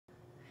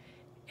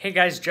Hey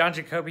guys, John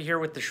Jacoby here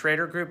with the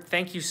Schrader Group.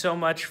 Thank you so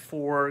much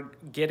for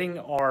getting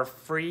our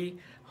free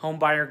home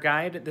buyer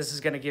guide. This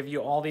is going to give you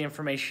all the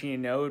information you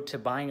know to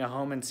buying a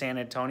home in San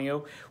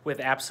Antonio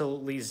with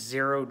absolutely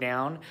zero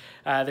down.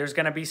 There's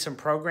going to be some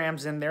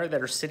programs in there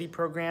that are city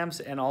programs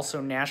and also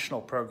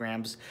national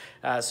programs.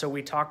 So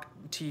we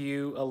talked to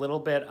you a little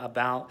bit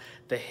about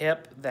the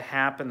HIP, the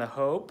HAP, and the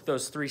HOPE,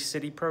 those three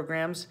city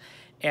programs,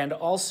 and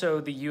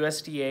also the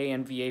USDA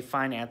and VA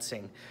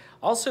financing.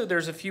 Also,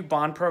 there's a few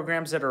bond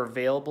programs that are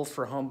available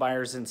for home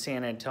buyers in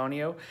San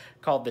Antonio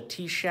called the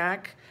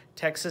TSHAC,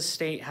 Texas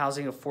State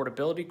Housing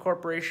Affordability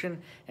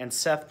Corporation, and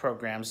SETH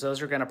programs.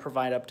 Those are going to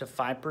provide up to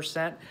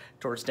 5%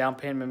 towards down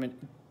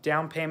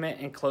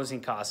payment and closing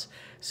costs.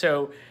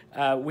 So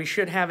we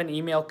should have an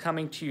email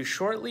coming to you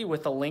shortly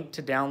with a link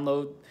to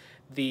download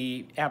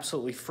the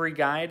absolutely free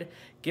guide.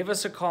 Give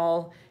us a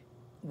call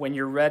when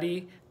you're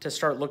ready to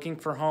start looking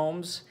for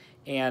homes.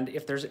 And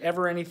if there's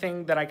ever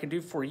anything that I can do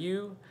for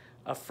you,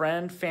 a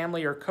friend,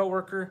 family, or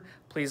coworker,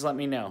 please let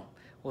me know.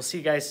 We'll see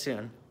you guys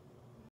soon.